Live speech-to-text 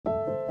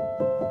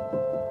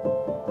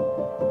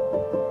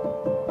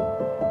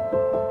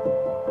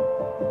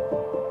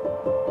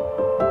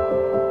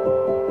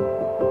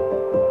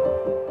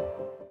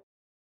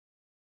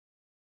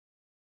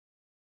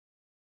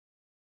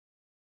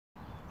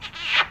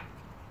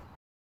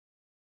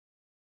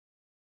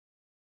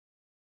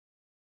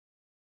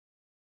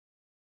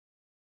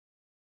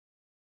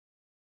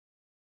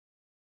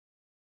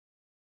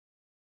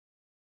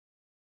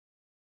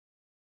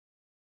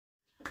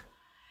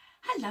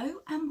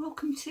Hello and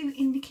welcome to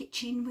In the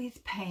Kitchen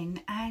with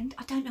Pen, and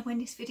I don't know when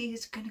this video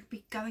is going to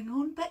be going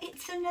on, but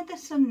it's another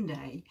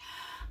Sunday,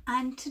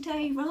 and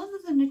today rather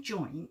than a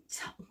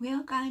joint we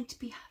are going to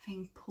be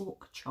having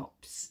pork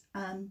chops.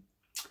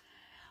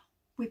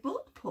 We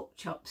bought the pork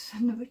chops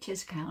from the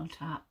butcher's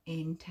counter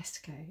in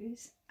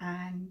Tesco's,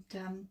 and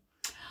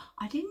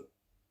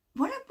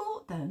when I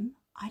bought them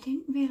I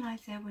didn't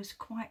realise there was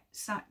quite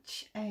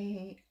such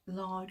a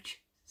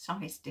large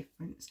size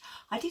difference.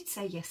 I did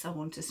say yes, I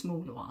want a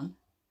smaller one,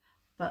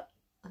 but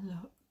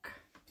look.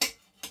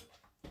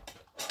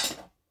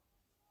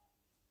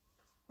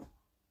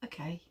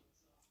 Okay,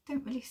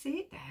 don't really see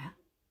it there,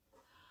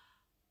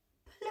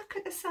 but look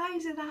at the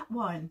size of that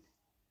one.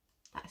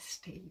 That's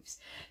Steve's.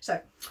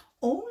 So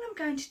all I'm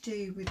going to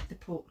do with the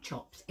pork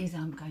chops is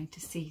I'm going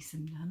to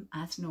season them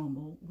as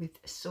normal with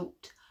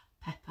salt,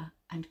 pepper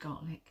and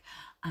garlic,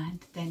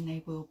 and then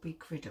they will be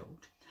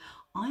griddled.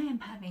 I am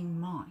having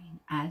mine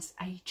as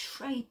a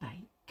tray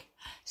bake,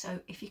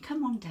 so if you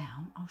come on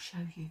down I'll show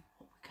you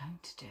what we're going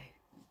to do.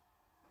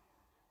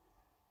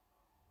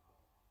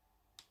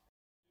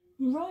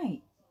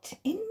 Right,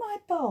 in my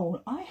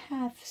bowl I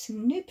have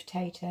some new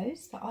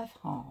potatoes that I've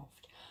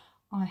halved.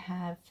 I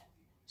have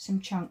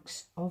some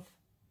chunks of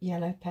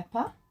yellow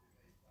pepper,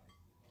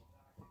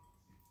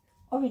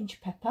 orange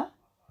pepper,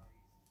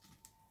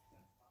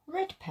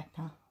 red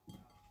pepper,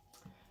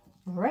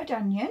 red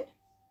onion,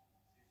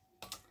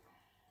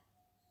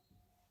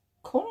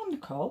 corn on the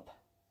cob,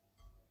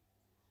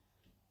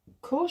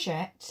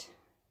 courgette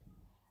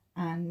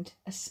and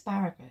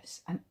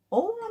asparagus. And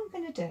all I'm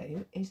going to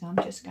do is I'm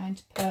just going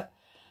to put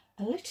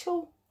a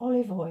little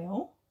olive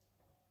oil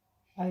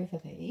over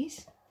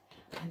these,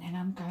 and then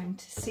I'm going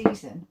to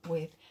season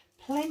with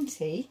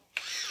plenty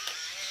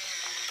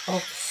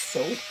of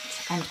salt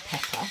and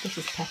pepper. This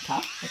is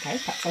pepper, okay,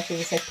 perhaps I should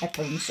have said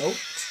pepper and salt.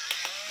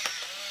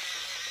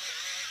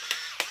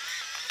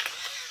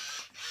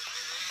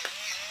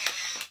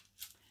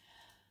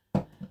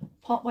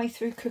 Partway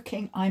through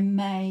cooking I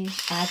may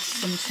add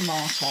some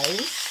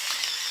tomatoes.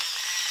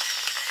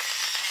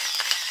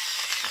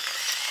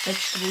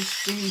 Vegetables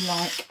do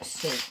like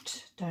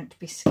salt, don't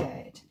be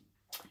scared.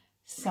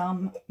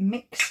 Some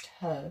mixed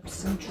herbs,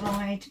 some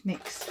dried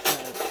mixed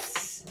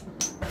herbs,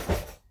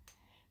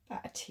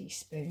 about a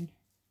teaspoon.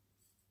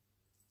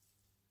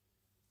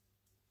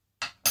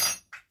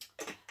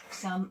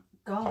 Some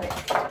garlic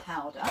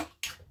powder.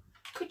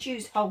 Could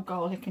use whole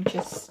garlic and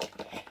just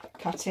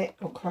cut it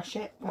or crush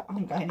it, but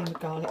I'm going in with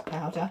garlic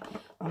powder.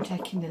 I'm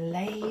taking the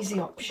lazy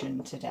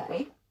option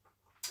today.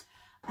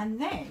 And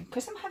then,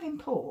 because I'm having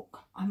pork,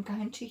 I'm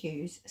going to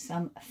use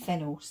some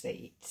fennel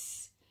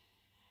seeds.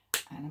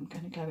 And I'm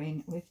going to go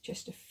in with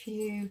just a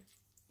few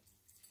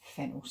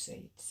fennel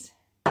seeds.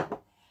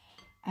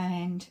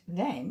 And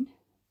then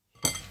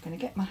I'm going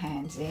to get my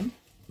hands in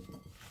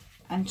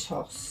and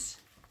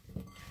toss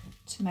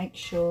to make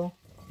sure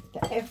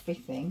that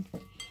everything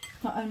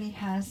not only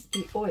has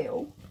the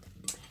oil,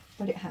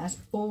 but it has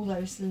all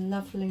those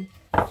lovely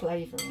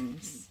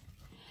flavourings.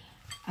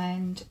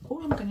 And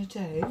all I'm going to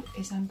do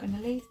is I'm going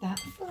to leave that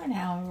for an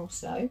hour or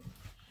so,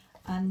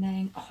 and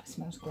then, oh, it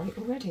smells great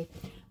already.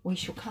 We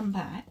shall come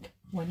back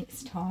when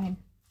it's time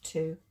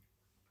to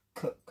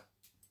cook.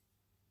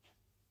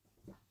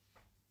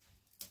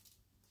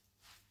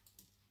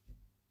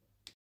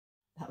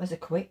 That was a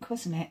quick,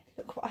 wasn't it?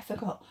 Look what I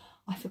forgot.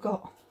 I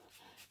forgot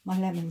my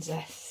lemon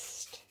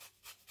zest.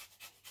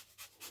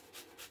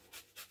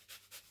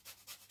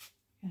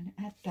 I'm going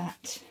to add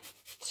that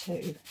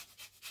too.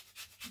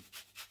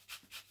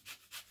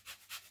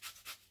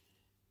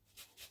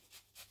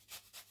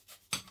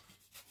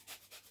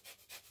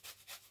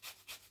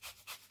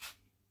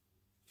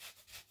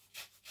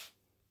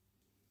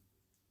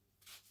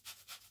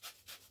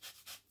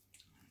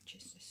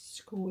 Just a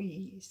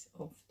squeeze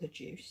of the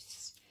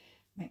juice.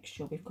 Make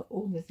sure we've got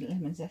all the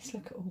lemon zest.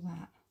 Look at all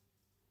that.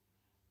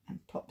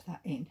 And pop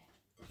that in.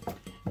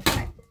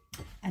 Okay.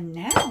 And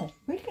now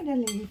we're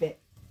going to leave it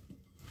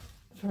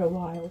for a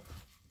while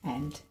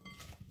and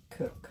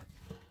cook.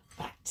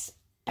 That's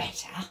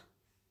better.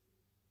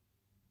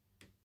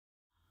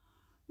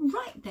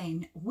 Right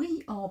then,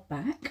 we are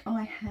back.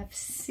 I have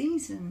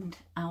seasoned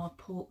our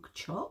pork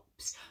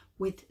chops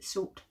with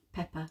salt,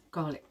 pepper,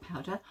 garlic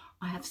powder.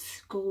 I have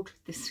scalded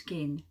the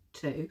skin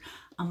too,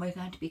 and we're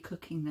going to be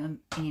cooking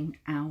them in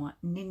our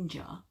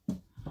Ninja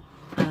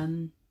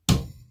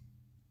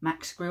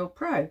Max Grill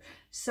Pro.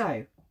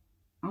 So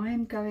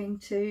I'm going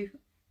to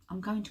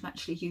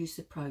actually use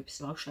the probe,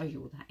 so I'll show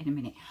you all that in a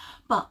minute.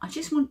 But I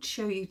just want to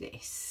show you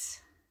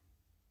this.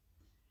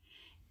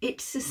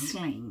 It's a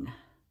sling,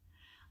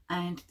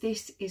 and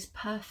this is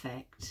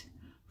perfect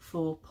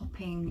for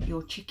popping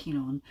your chicken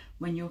on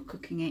when you're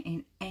cooking it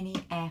in any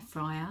air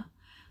fryer,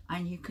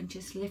 and you can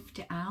just lift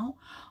it out.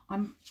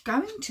 I'm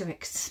going to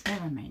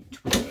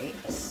experiment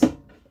with this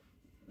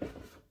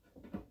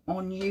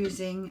on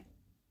using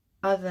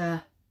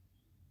other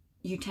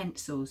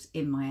utensils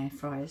in my air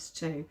fryers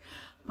too.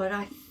 but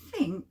I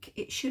think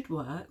it should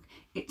work.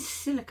 It's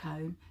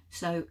silicone,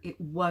 so it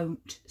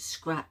won't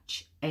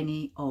scratch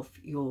any of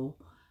your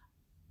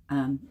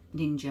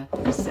Ninja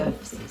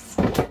surfaces.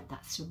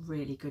 That's a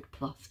really good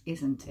plus,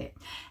 isn't it?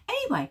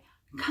 Anyway,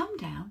 come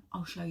down,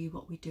 I'll show you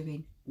what we're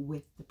doing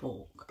with the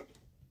pork.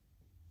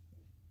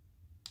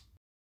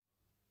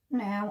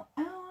 Now,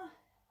 our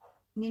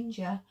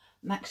Ninja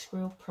Max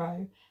Grill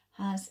Pro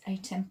has a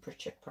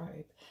temperature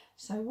probe.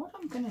 So what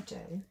I'm going to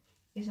do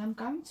is I'm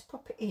going to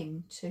pop it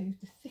into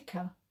the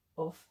thicker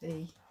of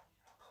the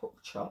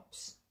pork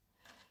chops,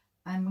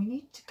 and we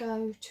need to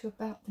go to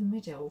about the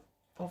middle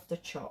of the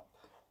chop,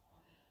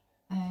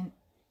 and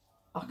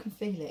I can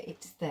feel it,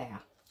 it's there.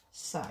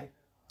 So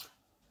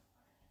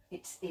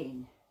it's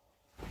in,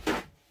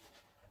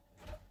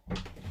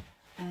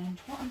 and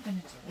what I'm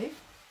going to do,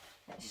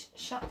 let's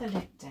shut the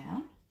lid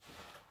down.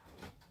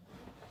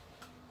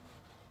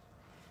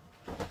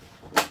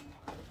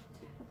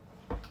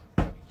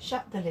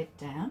 Shut the lid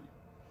down.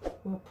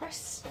 We'll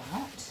press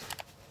start.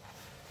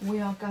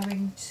 We're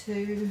going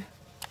to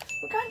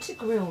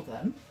grill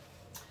them,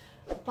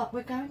 but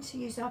we're going to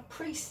use our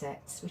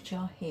presets, which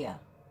are here.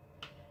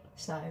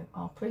 So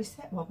our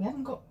preset, well, we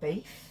haven't got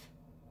beef,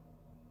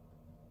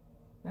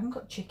 we haven't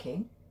got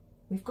chicken,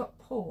 we've got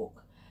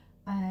pork,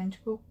 and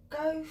we'll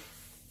go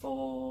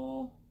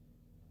for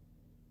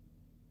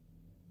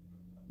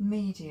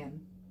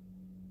medium.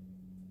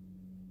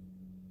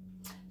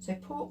 So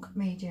pork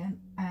medium,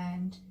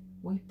 and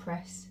we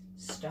press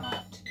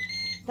start.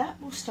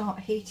 That will start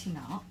heating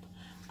up,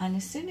 and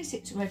as soon as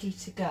it's ready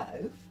to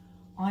go,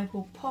 I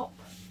will pop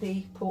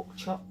the pork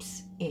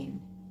chops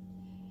in.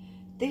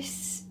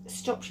 This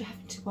stops you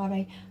having to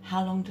worry,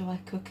 how long do I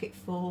cook it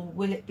for?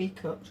 Will it be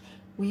cooked?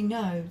 We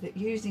know that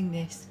using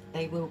this,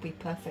 they will be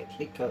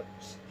perfectly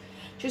cooked.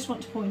 Just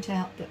want to point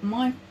out that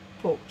my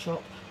pork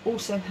chop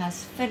also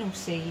has fennel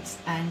seeds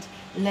and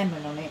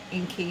lemon on it,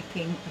 in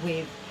keeping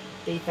with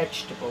the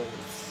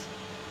vegetables.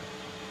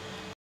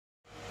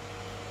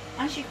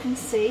 As you can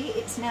see,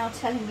 it's now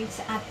telling me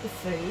to add the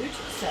food,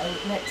 so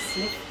let's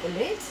lift the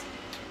lid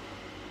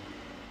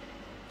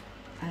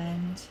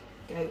and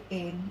go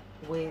in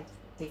with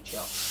the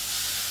chop.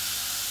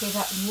 See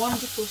that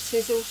wonderful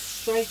sizzle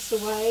straight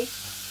away,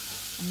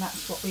 and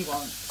that's what we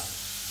want.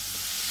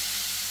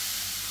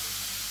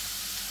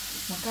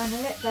 We're going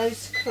to let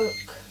those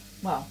cook,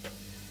 well,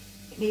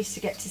 it needs to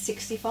get to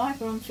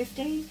 65, we're on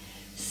 15,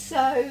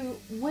 so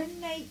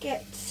when they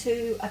get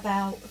to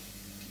about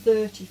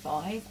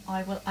 35,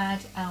 I will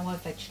add our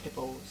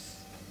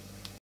vegetables.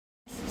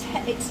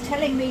 It's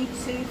telling me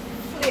to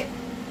flip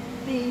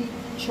the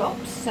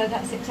chops, so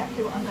that's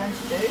exactly what I'm going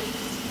to do.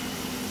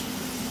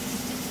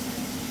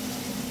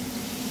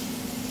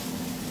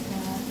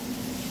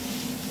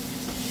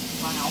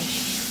 Wow,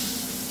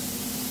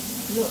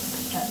 look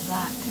at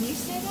that, can you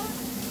see that?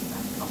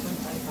 I'll bring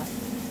it over.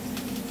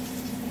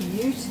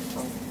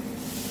 Beautiful.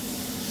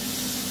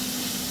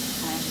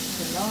 And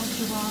the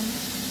larger one.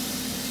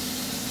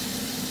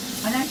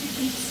 And as you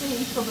can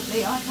see,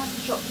 probably I have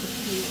chopped a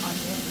few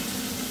onions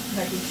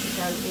ready to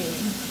go in.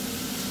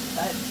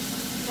 So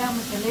down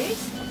with the lid,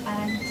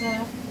 and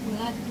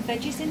we'll add the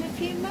veggies in a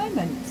few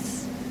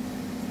moments.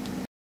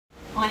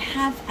 I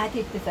have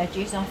added the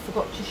veggies, I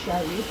forgot to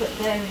show you, but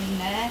they're in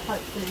there,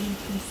 hopefully you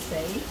can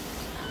see.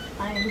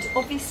 And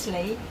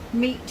obviously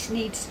meat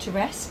needs to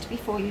rest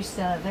before you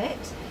serve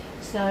it.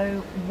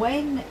 So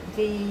when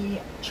the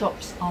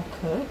chops are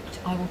cooked,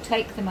 I will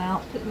take them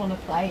out, put them on a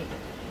plate,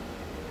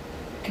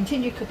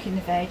 continue cooking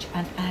the veg,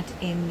 and add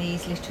in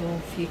these little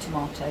few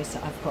tomatoes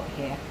that I've got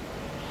here.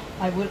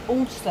 I will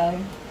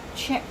also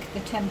check the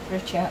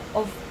temperature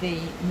of the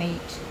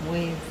meat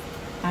with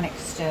an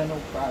external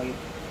probe.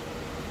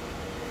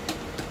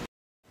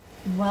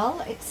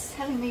 Well, it's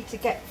telling me to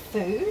get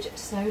food,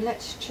 so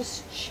let's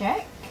just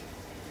check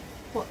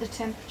what the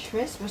temperature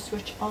is. We'll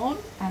switch on,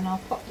 and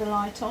I'll pop the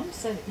light on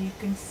so that you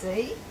can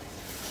see.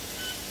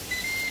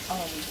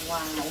 Oh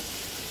wow.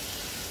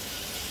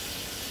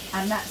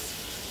 And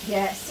that's,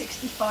 yeah,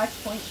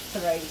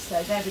 65.3,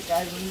 so there we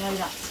go, we know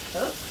that's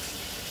cooked.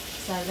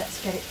 So let's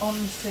get it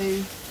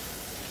onto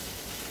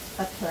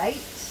a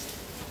plate.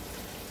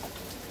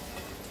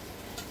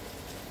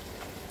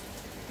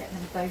 Get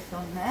them both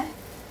on there.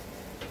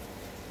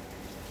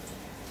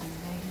 And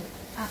they look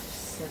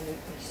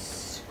absolutely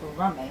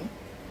scrummy.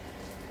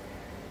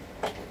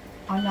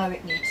 I know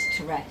it needs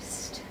to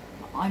rest,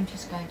 but I'm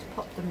just going to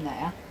pop them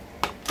there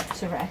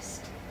to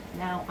rest.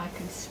 Now I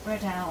can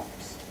spread out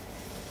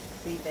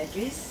the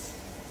veggies,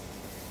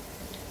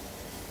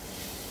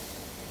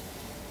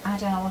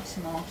 add our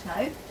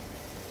tomato,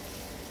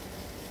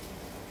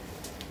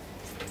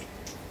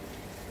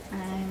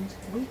 and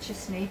we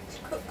just need to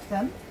cook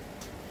them.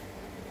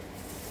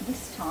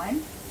 This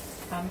time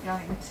I'm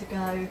going to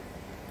go,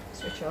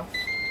 switch off,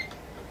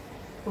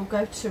 we'll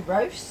go to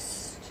roast,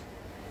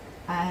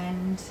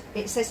 and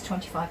it says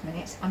 25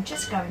 minutes. I'm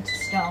just going to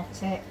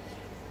start it.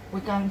 We're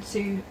going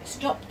to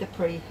stop the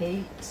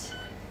preheat,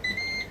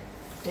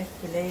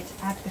 lift the lid,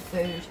 add the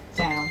food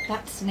down.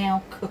 That's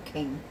now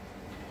cooking.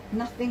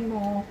 Nothing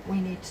more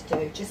we need to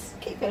do. Just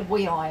keep a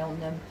wee eye on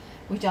them.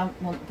 We don't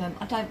want them,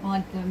 I don't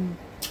mind them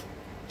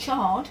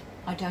charred,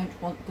 I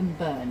don't want them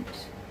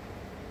burnt.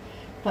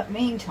 But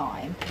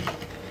meantime,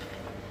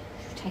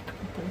 take a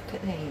proper look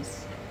at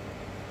these.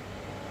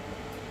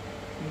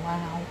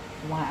 Wow,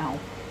 wow,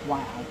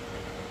 wow.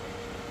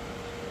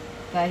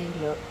 They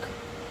look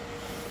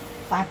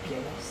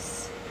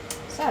fabulous.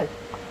 So,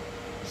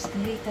 just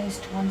going to leave those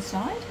to one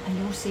side and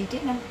you'll see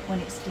dinner when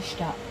it's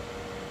dished up.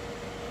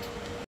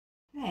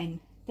 Then,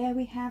 there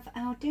we have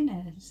our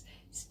dinners.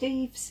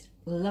 Steve's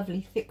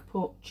lovely thick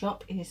pork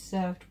chop is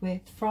served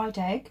with fried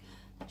egg.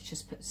 Let's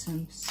just put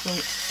some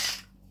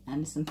salt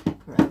and some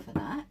pepper over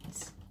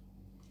that.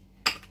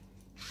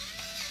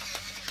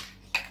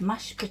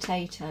 Mashed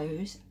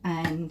potatoes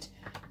and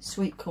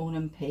sweet corn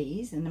and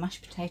peas, and the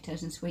mashed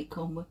potatoes and sweet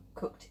corn were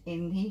cooked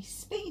in the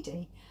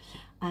speedy.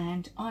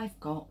 And I've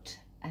got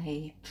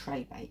a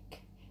tray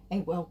bake, a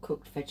well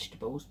cooked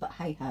vegetables, but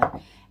hey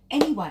ho.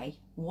 Anyway,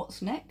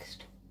 what's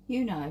next?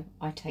 You know,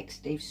 I take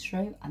Steve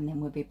through and then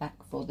we'll be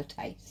back for the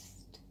taste.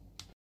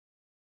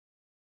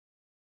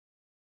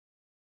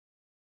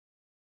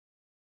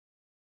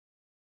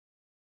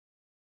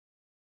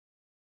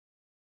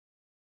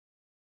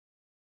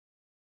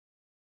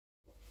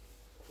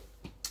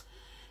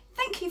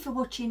 Thank you for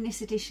watching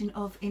this edition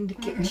of In the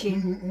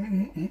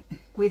Kitchen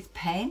with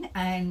Pen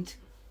and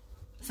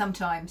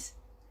sometimes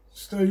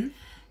Steve.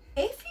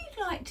 If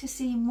you'd like to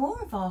see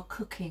more of our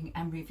cooking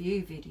and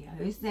review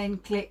videos, then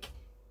click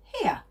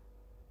here.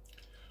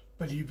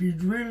 But if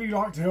you'd really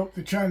like to help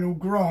the channel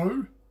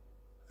grow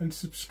and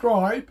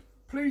subscribe,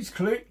 please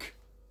click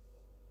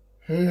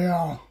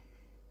here.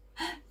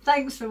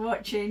 Thanks for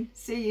watching.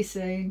 See you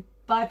soon.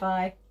 Bye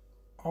bye.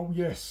 Oh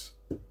yes.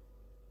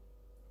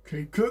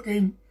 Keep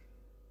cooking.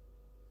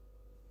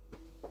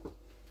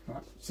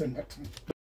 Right, send that to me.